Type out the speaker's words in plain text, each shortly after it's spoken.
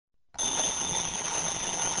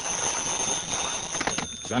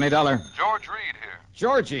Johnny Dollar. George Reed here.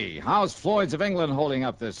 Georgie, how's Floyd's of England holding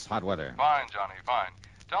up this hot weather? Fine, Johnny, fine.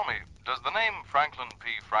 Tell me, does the name Franklin P.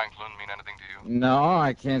 Franklin mean anything to you? No,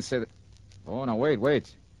 I can't say that. Oh, no,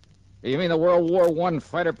 wait. You mean the World War I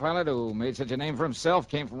fighter pilot who made such a name for himself,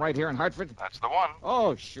 came from right here in Hartford? That's the one.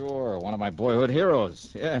 Oh, sure, one of my boyhood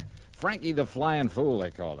heroes. Yeah, Frankie the Flying Fool, they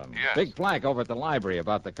called him. Yes. Big plaque over at the library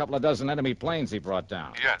about the couple of dozen enemy planes he brought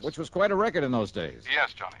down. Yes. Which was quite a record in those days.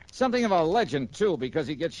 Yes, Johnny. Something of a legend, too, because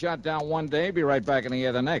he gets shot down one day, be right back in the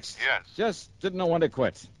air the next. Yes. Just didn't know when to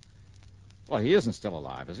quit. Well, he isn't still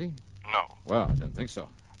alive, is he? No. Well, I didn't think so.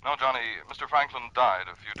 No, Johnny, Mr. Franklin died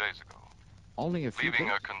a few days ago, Only a few leaving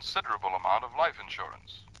days? a considerable amount of life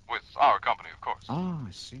insurance. With our company, of course. Oh,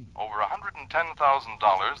 I see. Over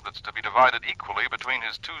 $110,000 that's to be divided equally between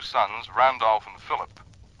his two sons, Randolph and Philip.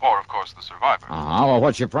 Or, of course, the survivor. Uh-huh. Well,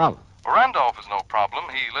 what's your problem? Well, Randolph is no problem.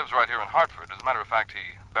 He lives right here in Hartford. As a matter of fact, he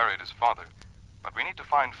buried his father. But we need to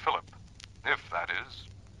find Philip. If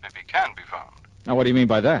he can be found. Now, what do you mean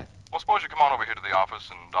by that? Well, suppose you come on over here to the office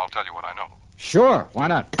and I'll tell you what I know. Sure, why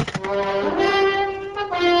not?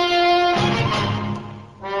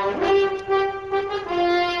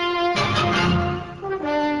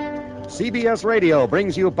 CBS Radio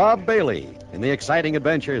brings you Bob Bailey in the exciting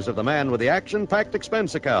adventures of the man with the action-packed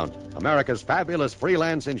expense account, America's fabulous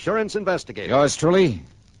freelance insurance investigator. Yours truly,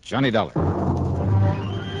 Johnny Dollar.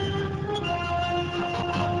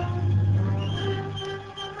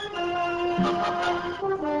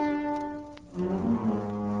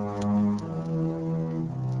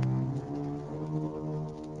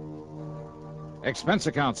 Expense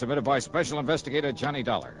account submitted by Special Investigator Johnny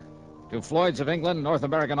Dollar to Floyd's of England, North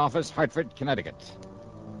American Office, Hartford, Connecticut.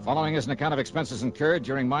 Following is an account of expenses incurred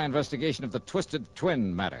during my investigation of the Twisted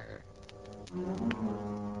Twin matter.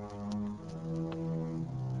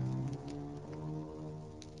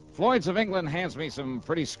 Floyd's of England hands me some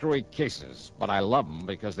pretty screwy cases, but I love them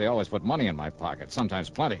because they always put money in my pocket, sometimes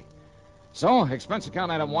plenty. So, expense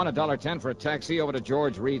account item 1, $1.10 for a taxi over to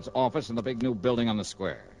George Reed's office in the big new building on the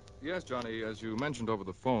square. Yes, Johnny, as you mentioned over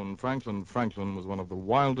the phone, Franklin was one of the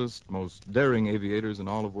wildest, most daring aviators in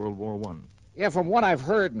all of World War I. Yeah, from what I've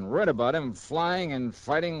heard and read about him, flying and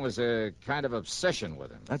fighting was a kind of obsession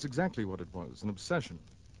with him. That's exactly what it was, an obsession.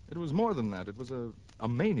 It was more than that. It was a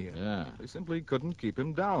mania. Yeah. They simply couldn't keep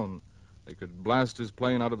him down. They could blast his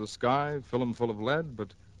plane out of the sky, fill him full of lead,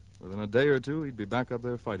 but within a day or two, he'd be back up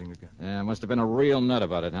there fighting again. Yeah, must have been a real nut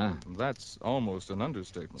about it, huh? That's almost an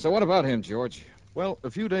understatement. So what about him, George? Well,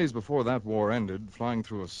 a few days before that war ended, flying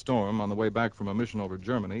through a storm on the way back from a mission over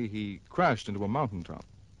Germany, he crashed into a mountaintop.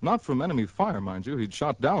 Not from enemy fire, mind you. He'd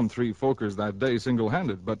shot down 3 Fokkers that day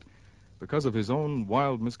single-handed, but because of his own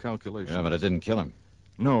wild miscalculation. Yeah, but it didn't kill him.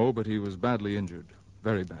 No, but he was badly injured.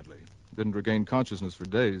 Very badly. Didn't regain consciousness for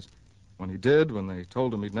days. When he did, when they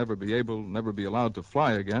told him he'd never be allowed to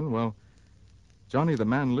fly again, well, Johnny, the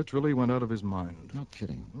man literally went out of his mind. No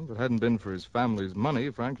kidding. If it hadn't been for his family's money,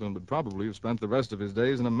 Franklin would probably have spent the rest of his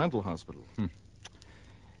days in a mental hospital.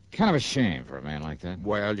 Kind of a shame for a man like that.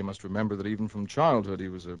 Well, you must remember that even from childhood he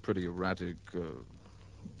was a pretty erratic...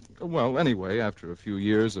 Well, anyway, after a few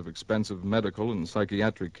years of expensive medical and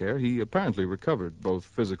psychiatric care, he apparently recovered, both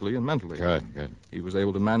physically and mentally. Good. He was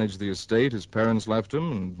able to manage the estate his parents left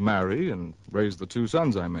him and marry and raise the 2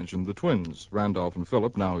 sons I mentioned, the twins, Randolph and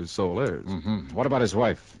Philip, now his sole heirs. Mm-hmm. What about his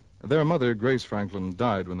wife? Their mother, Grace Franklin,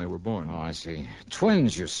 died when they were born. Oh, I see.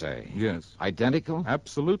 Twins, you say? Yes. Identical?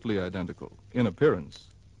 Absolutely identical, in appearance.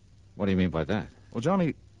 What do you mean by that? Well,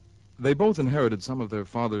 Johnny, they both inherited some of their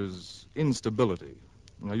father's instability.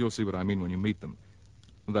 Now, you'll see what I mean when you meet them.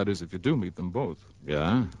 That is, if you do meet them both.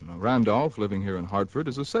 Yeah? Now, Randolph, living here in Hartford,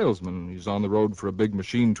 is a salesman. He's on the road for a big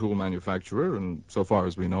machine tool manufacturer, and so far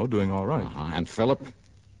as we know, doing all right. Uh-huh. And Philip?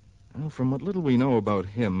 Well, from what little we know about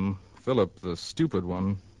him, Philip, the stupid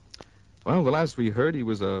one, well, the last we heard, he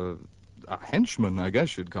was a henchman, I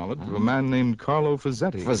guess you'd call it, of a man named Carlo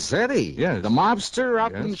Fazzetti. Fazzetti? Yes. The mobster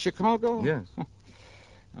out in Yes. Chicago? Yes.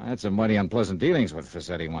 I had some mighty unpleasant dealings with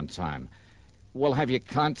Fazzetti one time. Well, have you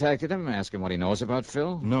contacted him, ask him what he knows about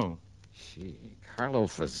Phil? No. Gee, Carlo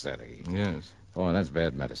Fazzetti. Yes. Oh, that's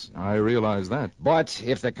bad medicine. I realize that. But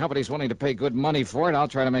if the company's willing to pay good money for it, I'll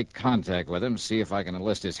try to make contact with him, see if I can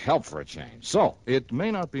enlist his help for a change. So. It may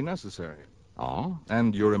not be necessary. Oh?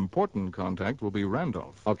 And your important contact will be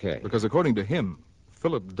Randolph. Okay. Because according to him,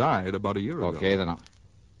 Philip died about a year ago. Okay, then I'll...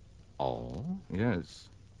 Oh? Yes.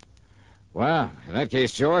 Well, in that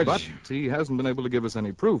case, George... But he hasn't been able to give us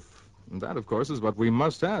any proof. And that, of course, is what we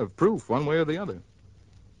must have. Proof, one way or the other.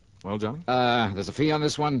 Well, Johnny? There's a fee on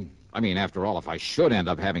this one? I mean, after all, if I should end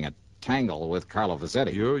up having a tangle with Carlo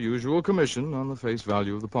Vizzetti. Your usual commission on the face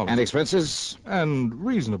value of the policy. And expenses? And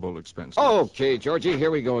reasonable expenses. Okay, Georgie,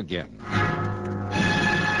 here we go again.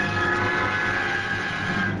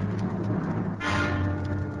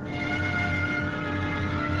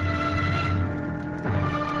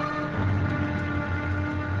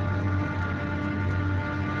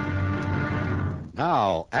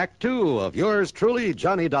 Now, Act Two of yours truly,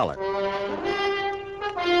 Johnny Dollar.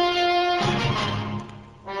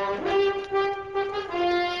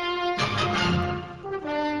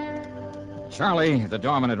 Charlie, the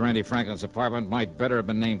doorman at Randy Franklin's apartment might better have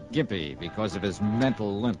been named Gimpy because of his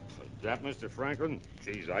mental limp. Is that Mr. Franklin?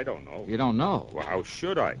 Geez, I don't know. You don't know? Well, how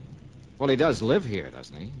should I? Well, he does live here,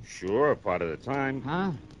 doesn't he? Sure, part of the time.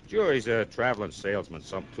 Huh? Sure, he's a traveling salesman,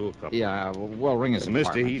 some tool company. Yeah, well, ring his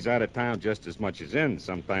Mister, apartment. he's out of town just as much as in.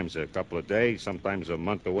 Sometimes a couple of days, sometimes a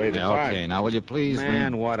month away. Yeah, okay, now will you please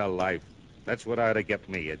Man, what a life. That's what ought to get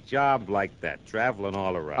me, a job like that, traveling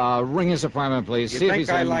all around. ring his apartment, please. You See if think he's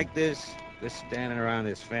I in. like this? This standing around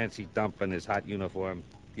this fancy dump in his hot uniform?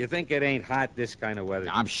 You think it ain't hot this kind of weather?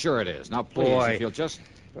 I'm sure it is. Now, please, Boy. if you'll just...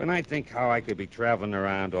 When I think how I could be traveling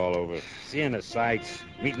around all over, seeing the sights,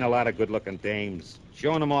 meeting a lot of good-looking dames,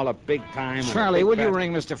 showing them all a big time. Charlie, will you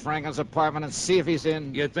ring Mr. Franklin's apartment and see if he's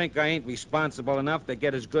in? You think I ain't responsible enough to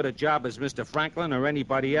get as good a job as Mr. Franklin or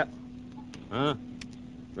anybody else? Huh?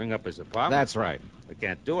 Ring up his apartment? That's right. I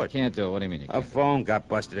can't do it. Can't do it. What do you mean you A can't? phone got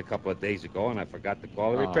busted a couple of days ago, and I forgot to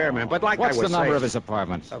call the repairman. But like What's I was the number saying, of his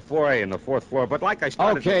apartment? 4A on the 4th floor. But like I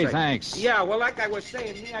started to Okay, say, thanks. Yeah, well, like I was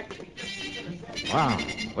saying, me, I could be just... Wow.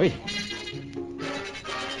 Wait.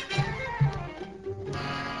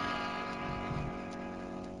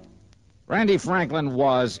 Randy Franklin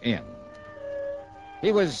was in.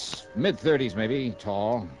 He was mid-30s, maybe,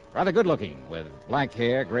 tall, rather good-looking, with black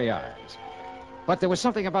hair, gray eyes. But there was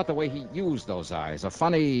something about the way he used those eyes, a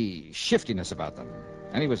funny shiftiness about them.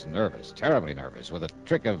 And he was nervous, terribly nervous, with a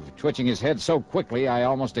trick of twitching his head so quickly I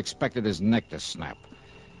almost expected his neck to snap.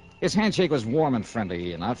 His handshake was warm and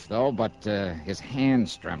friendly enough, though, but his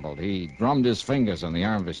hands trembled. He drummed his fingers on the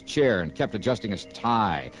arm of his chair and kept adjusting his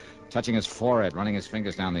tie, touching his forehead, running his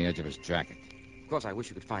fingers down the edge of his jacket. Of course, I wish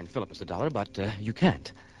you could find Philip, Mr. Dollar, but you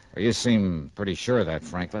can't. Well, you seem pretty sure of that,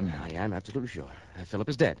 Franklin. I am absolutely sure. Philip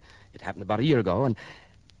is dead. It happened about a year ago, and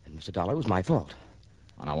Mr. Dollar, it was my fault.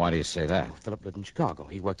 Well, now, why do you say that? Philip lived in Chicago.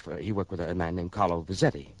 He worked with a man named Carlo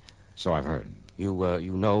Vizzetti. So I've heard. You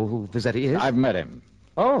know who Vizzetti is? I've met him.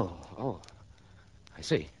 Oh. I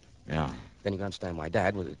see. Yeah. Then you can understand why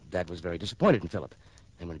Dad was very disappointed in Philip.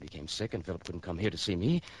 And when he became sick and Philip couldn't come here to see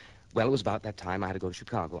me, well, it was about that time I had to go to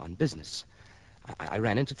Chicago on business. I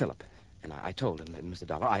ran into Philip, and I told him, Mr.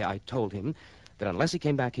 Dollar, I told him that unless he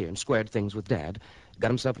came back here and squared things with Dad, got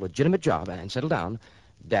himself a legitimate job and settled down,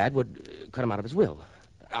 Dad would cut him out of his will,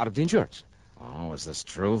 out of the insurance. Oh, is this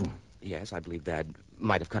true? Yes, I believe Dad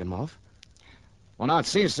might have cut him off. Well, now, it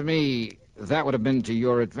seems to me that would have been to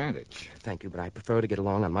your advantage. Thank you, but I prefer to get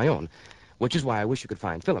along on my own, which is why I wish you could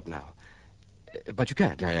find Philip now. But you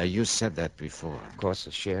can't. Yeah, you said that before. Of course,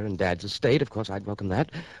 a share in Dad's estate, of course, I'd welcome that,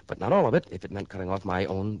 but not all of it, if it meant cutting off my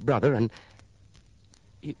own brother, and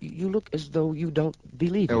you look as though you don't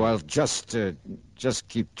believe me. Well, just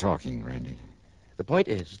keep talking, Randy. The point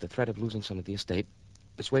is, the threat of losing some of the estate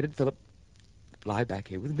persuaded Philip to fly back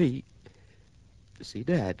here with me to see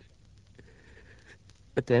Dad.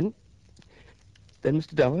 But then,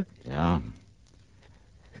 Mr. Dollar... Yeah?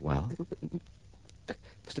 Well?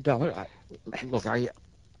 Mr. Dollar, Look, are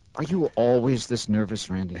you always this nervous,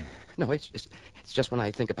 Randy? No, it's just when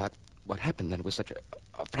I think about what happened, that it was such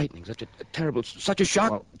a frightening, such a terrible, such a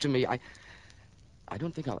shock to me. I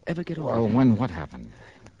don't think I'll ever get over Well, it. what happened?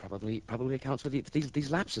 Probably accounts for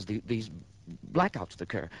these lapses, these blackouts that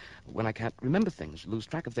occur when I can't remember things, lose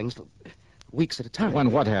track of things weeks at a time.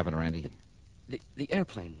 What happened, Randy? The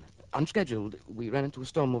airplane, unscheduled, we ran into a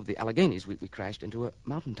storm over the Alleghenies. We crashed into a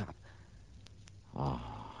mountaintop. Oh,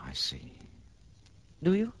 I see.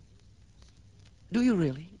 Do you? Do you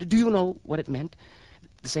really? Do you know what it meant?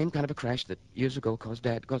 The same kind of a crash that years ago caused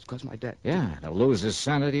my dad. Yeah, to lose his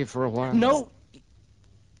sanity for a while? No!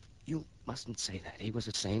 You mustn't say that. He was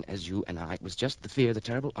as sane as you and I. It was just the fear, the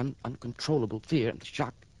terrible, uncontrollable fear and the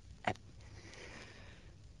shock.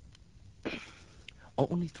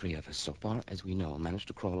 Only 3 of us, so far as we know, managed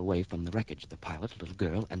to crawl away from the wreckage. The pilot, a little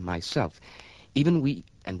girl, and myself. Even we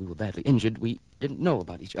were badly injured, we didn't know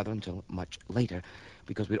about each other until much later,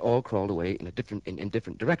 because we'd all crawled away in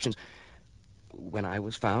different directions. When I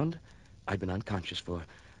was found, I'd been unconscious for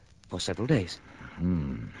several days.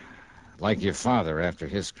 Like your father after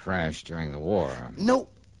his crash during the war. No!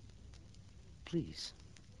 Please,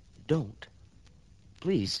 don't.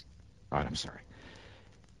 Please. All right, I'm sorry.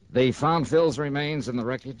 They found Phil's remains in the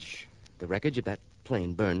wreckage? The wreckage of that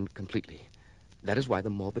plane burned completely. That is why the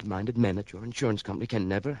morbid-minded men at your insurance company can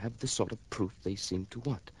never have the sort of proof they seem to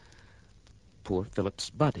want. Poor Philip's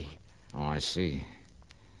body. Oh, I see.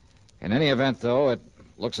 In any event, though, it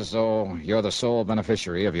looks as though you're the sole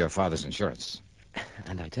beneficiary of your father's insurance.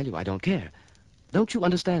 And I tell you, I don't care. Don't you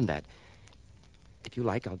understand that? If you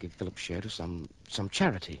like, I'll give Philip's share to some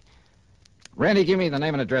charity. Randy, give me the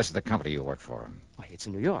name and address of the company you work for. Why, it's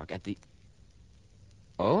in New York, at the...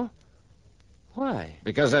 Oh? Why?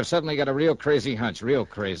 Because I've suddenly got a real crazy hunch, real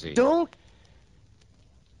crazy. Don't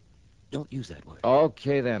use that word.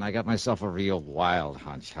 Okay, then. I got myself a real wild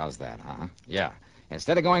hunch. How's that, huh? Yeah.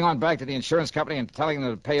 Instead of going on back to the insurance company and telling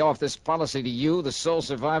them to pay off this policy to you, the sole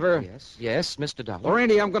survivor... Yes, Mr. Dollar. Well,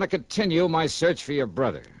 Randy, I'm going to continue my search for your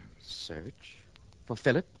brother. Search? For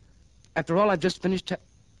Philip? After all, I've just finished...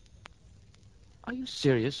 Are you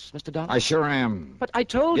serious, Mr. Dollar? I sure am. But I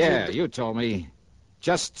told you... Yeah, you told me.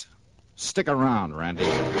 Just stick around, Randy.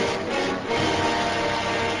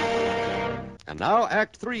 And now,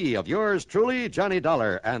 Act 3 of yours truly, Johnny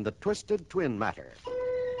Dollar and the Twisted Twin Matter.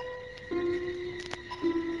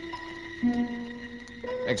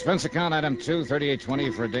 Expense account item 2,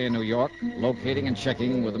 3820 for a day in New York, locating and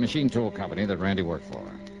checking with the machine tool company that Randy worked for.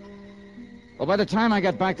 Well, by the time I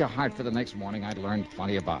got back to Hartford the next morning, I'd learned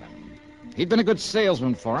plenty about him. He'd been a good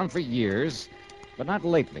salesman for him for years, but not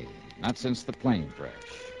lately, not since the plane crash.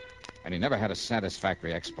 And he never had a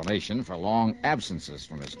satisfactory explanation for long absences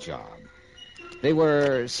from his job. They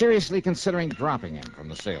were seriously considering dropping him from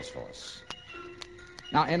the sales force.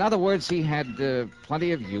 Now, in other words, he had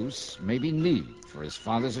plenty of use, maybe need, for his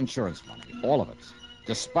father's insurance money, all of it,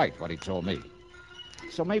 despite what he told me.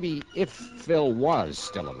 So maybe if Phil was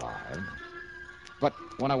still alive... But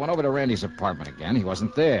when I went over to Randy's apartment again, he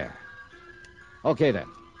wasn't there. Okay, then.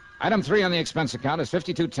 Item 3 on the expense account is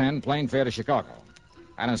 $52.10, plane fare to Chicago.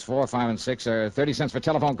 Items 4, 5, and 6 are 30 cents for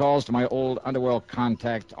telephone calls to my old underworld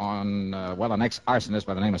contact on, an ex-arsonist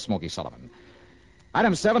by the name of Smokey Sullivan.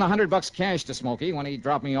 Item 7, $100 cash to Smokey when he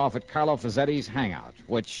dropped me off at Carlo Fazzetti's hangout,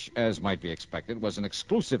 which, as might be expected, was an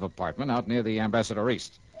exclusive apartment out near the Ambassador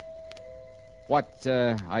East. What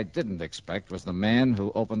I didn't expect was the man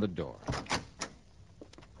who opened the door.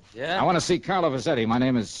 Yeah? I want to see Carlo Fazzetti. My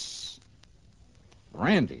name is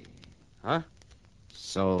Randy. Huh?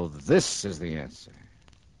 So this is the answer.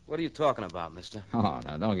 What are you talking about, mister? Oh,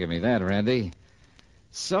 now, don't give me that, Randy.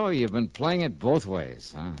 So you've been playing it both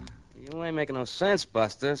ways, huh? You ain't making no sense,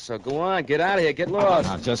 Buster, so go on, get out of here, get lost.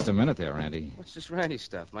 Now, just a minute there, Randy. What's this Randy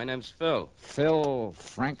stuff? My name's Phil. Phil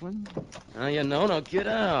Franklin? No, get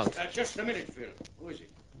out. Just a minute, Phil. Who is it?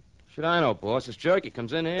 Should I know, boss? This jerky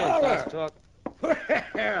comes in here and starts talking.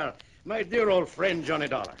 Well, my dear old friend, Johnny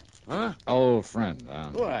Dollar. Huh? Old friend,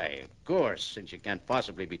 Why, of course, since you can't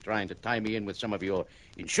possibly be trying to tie me in with some of your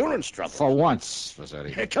insurance trouble. For once,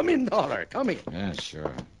 Fazzetti. Come in, Dollar, come in. Yeah,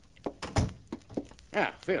 sure.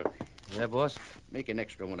 Phil, Yeah, boss? make an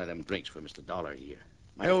extra one of them drinks for Mr. Dollar here.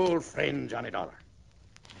 My old friend, Johnny Dollar.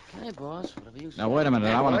 Hey, boss, whatever you say. Now, wait a minute.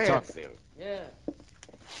 I want to Go talk... ahead, Phil. Yeah.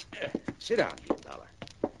 Sit down here, Dollar.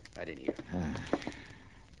 Right in here.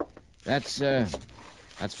 That's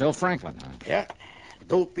Phil Franklin, huh? Yeah,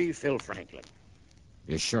 dopey Phil Franklin.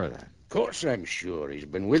 You sure of that? Of course I'm sure. He's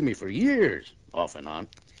been with me for years, off and on.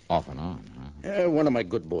 Off and on, huh? One of my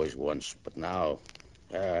good boys once, but now,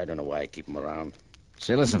 I don't know why I keep him around.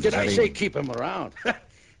 See, listen, Did I Fazzetti. say keep him around?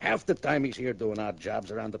 Half the time he's here doing odd jobs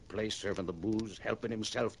around the place, serving the booze, helping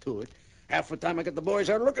himself to it. Half the time I get the boys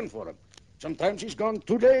out looking for him. Sometimes he's gone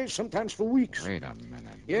 2 days, sometimes for weeks. Wait a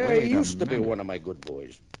minute. Yeah, Wait he a used to be minute. one of my good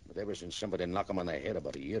boys. But ever since somebody knocked him on the head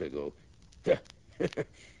about a year ago,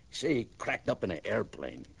 say he cracked up in an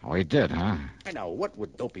airplane. Oh, he did, huh? I know, what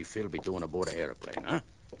would Dopey Phil be doing aboard an airplane, huh?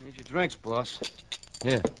 Here's your drinks, boss.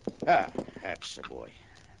 Here. That's the boy.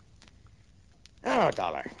 Now,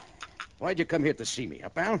 Dollar, why'd you come here to see me, huh,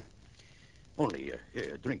 pal? Only,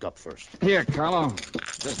 drink up first. Here, Carlo.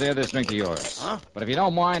 Just add this drink to yours. Huh? But if you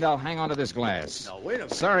don't mind, I'll hang on to this glass. Now, wait a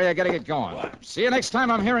minute. Sorry, I gotta get going. What? See you next time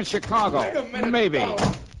I'm here in Chicago. Wait a minute, Maybe.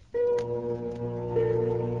 Dollar.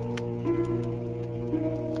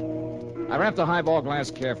 I wrapped the highball glass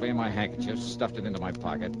carefully in my handkerchief, stuffed it into my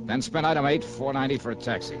pocket, then spent item 8, $4.90 for a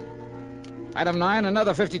taxi. Item 9,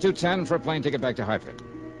 another $52.10 for a plane ticket back to Hartford.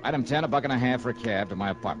 Item 10, $1.50 for a cab to my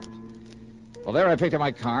apartment. Well, there I picked up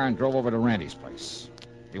my car and drove over to Randy's place.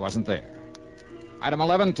 He wasn't there. Item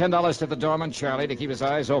 11, $10 to the doorman, Charlie, to keep his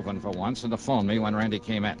eyes open for once and to phone me when Randy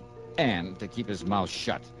came in. And to keep his mouth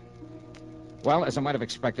shut. Well, as I might have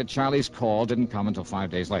expected, Charlie's call didn't come until 5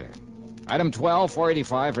 days later. Item 12,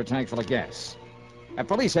 $4.85 for a tank full of gas. At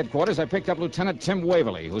police headquarters, I picked up Lieutenant Tim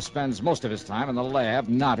Waverly, who spends most of his time in the lab,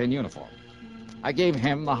 not in uniform. I gave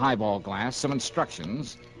him the highball glass, some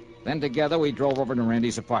instructions. Then together we drove over to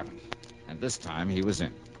Randy's apartment. And this time he was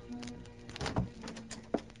in.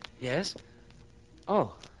 Yes?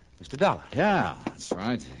 Oh, Mr. Dollar. Yeah, that's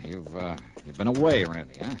right. You've been away,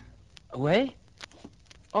 Randy, huh? Away?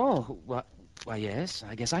 Oh, why, yes,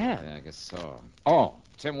 I guess I have. Yeah, I guess so. Oh,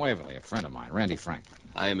 Tim Waverly, a friend of mine, Randy Franklin.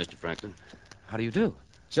 Hi, Mr. Franklin. How do you do?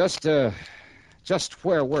 Just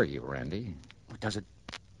where were you, Randy? Does it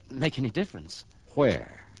make any difference?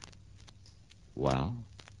 Where? Well?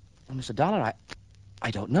 Well, Mr. Dollar,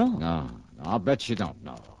 I don't know. No, I'll bet you don't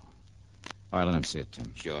know. All right, let him see it,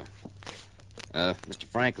 Tim. Sure. Mr.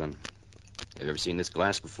 Franklin, have you ever seen this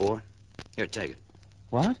glass before? Here, take it.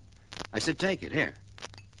 What? I said take it. Here.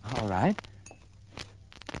 All right.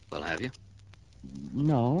 Well, have you?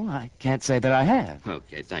 No, I can't say that I have.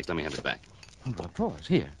 Okay, thanks. Let me have it back. Well, of course,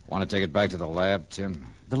 here. Want to take it back to the lab, Tim?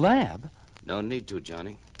 The lab? No need to,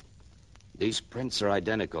 Johnny. These prints are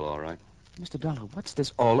identical, all right. Mr. Dollar, what's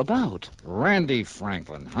this all about? Randy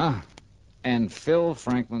Franklin, huh? And Phil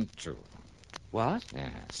Franklin, too. What? Yeah,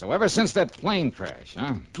 so ever since that plane crash,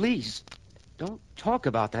 huh? Please, don't talk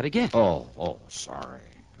about that again. Oh, sorry.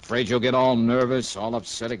 Afraid you'll get all nervous, all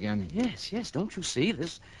upset again? Yes, don't you see?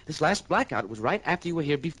 This last blackout was right after you were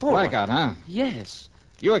here before. Blackout, huh? Yes.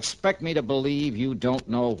 You expect me to believe you don't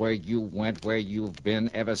know where you went, where you've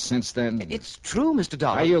been ever since then? It's true, Mr.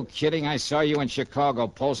 Dollar. Are you kidding? I saw you in Chicago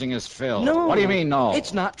posing as Phil. No. What do you mean, no?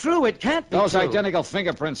 It's not true. It can't be Those true. identical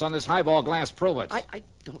fingerprints on this highball glass prove it. I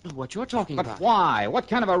don't know what you're talking But about. why? What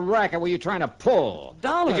kind of a racket were you trying to pull?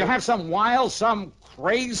 Dollar. Did you have some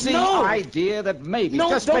crazy No. idea that maybe, No,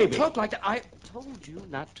 just don't maybe... talk like that. I told you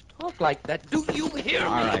not to talk like that. Do you hear me?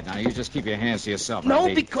 All right, now, you just keep your hands to yourself, No,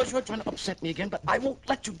 Randy. because you're trying to upset me again, but I won't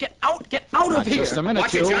let you get out. Get out of here. Just a minute,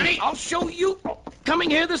 Watch you... it, Johnny. I'll show you. Coming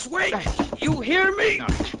here this way. You hear me?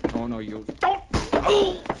 No, you... Don't.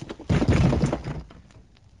 Oh.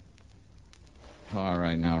 All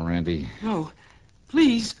right, now, Randy. No.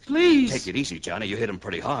 Please. Take it easy, Johnny. You hit him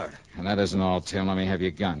pretty hard. And that isn't all, Tim. Let me have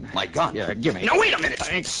your gun. My gun? Yeah, give me. No, wait a minute.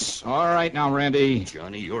 Thanks. All right, now, Randy.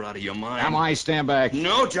 Johnny, you're out of your mind. Am I? Stand back.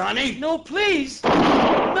 No, Johnny. No, please.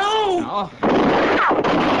 No.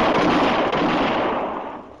 No.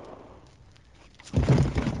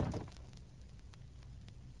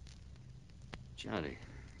 Johnny,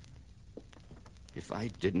 if I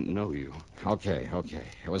didn't know you... Okay.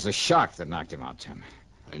 It was a shock that knocked him out, Tim.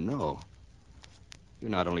 I know. You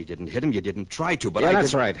not only didn't hit him, you didn't try to, but Yeah, I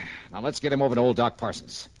that's did... right. Now, let's get him over to old Doc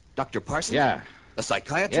Parsons. Dr. Parsons? Yeah. The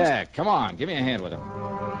psychiatrist? Yeah, come on. Give me a hand with him.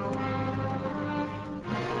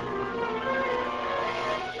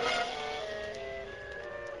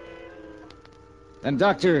 Then,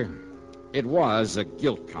 Doctor, it was a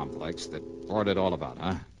guilt complex that brought it all about,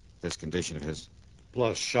 huh? This condition of his.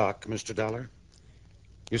 Plus shock, Mr. Dollar.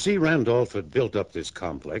 You see, Randolph had built up this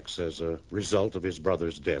complex as a result of his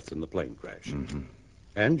brother's death in the plane crash. Mm-hmm.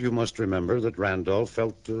 And you must remember that Randolph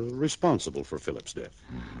felt responsible for Philip's death.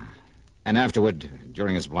 And afterward,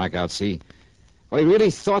 during his blackout, he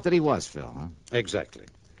really thought that he was Phil, huh? Exactly.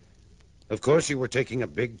 Of course, you were taking a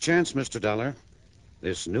big chance, Mr. Dollar.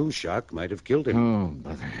 This new shock might have killed him. Oh,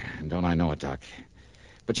 brother, don't I know it, Doc.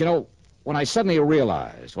 But you know, when I suddenly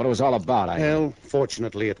realized what it was all about, Well,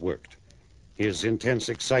 fortunately, it worked. His intense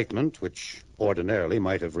excitement, which ordinarily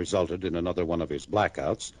might have resulted in another one of his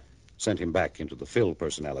blackouts, sent him back into the Phil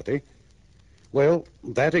personality. Well,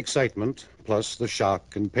 that excitement, plus the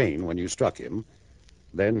shock and pain when you struck him,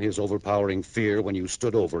 then his overpowering fear when you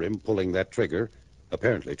stood over him, pulling that trigger,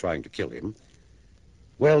 apparently trying to kill him.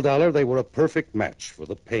 Well, Dollar, they were a perfect match for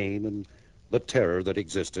the pain and the terror that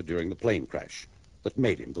existed during the plane crash that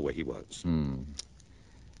made him the way he was.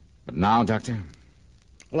 But now, Doctor?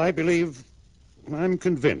 Well, I'm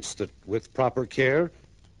convinced that with proper care,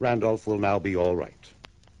 Randolph will now be all right.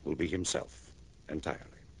 Will be himself, entirely.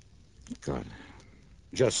 Good.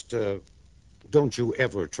 Just, don't you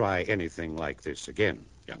ever try anything like this again,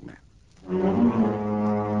 young man.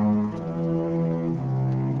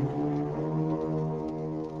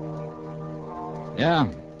 Yeah,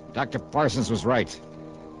 Dr. Parsons was right.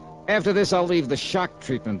 After this, I'll leave the shock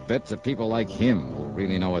treatment bit to people like him who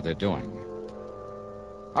really know what they're doing.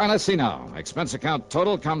 All right, let's see now. Expense account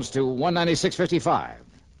total comes to $196.55.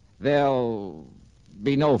 There'll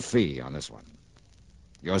be no fee on this one.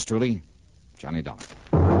 Yours truly, Johnny Dollar.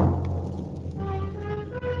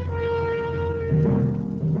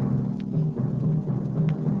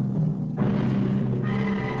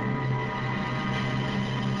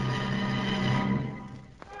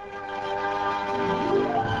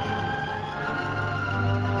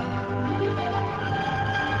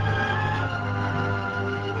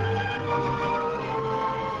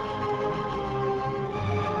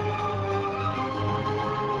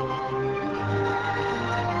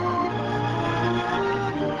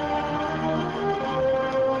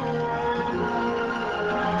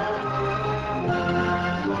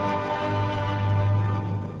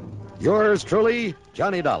 Yours truly,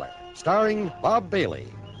 Johnny Dollar, starring Bob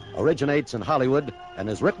Bailey, originates in Hollywood and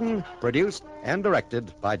is written, produced, and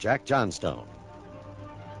directed by Jack Johnstone.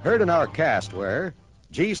 Heard in our cast were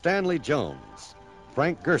G. Stanley Jones,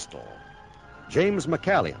 Frank Gerstle, James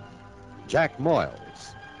McCallion, Jack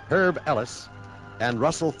Moyles, Herb Ellis, and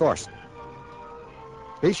Russell Thorson.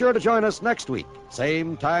 Be sure to join us next week,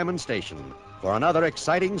 same time and station, for another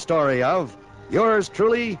exciting story of yours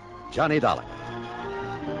truly, Johnny Dollar.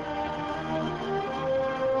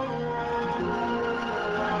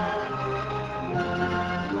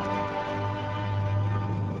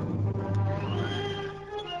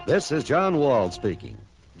 This is John Wald speaking.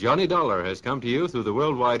 Johnny Dollar has come to you through the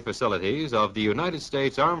worldwide facilities of the United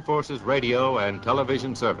States Armed Forces Radio and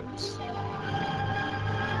Television Service.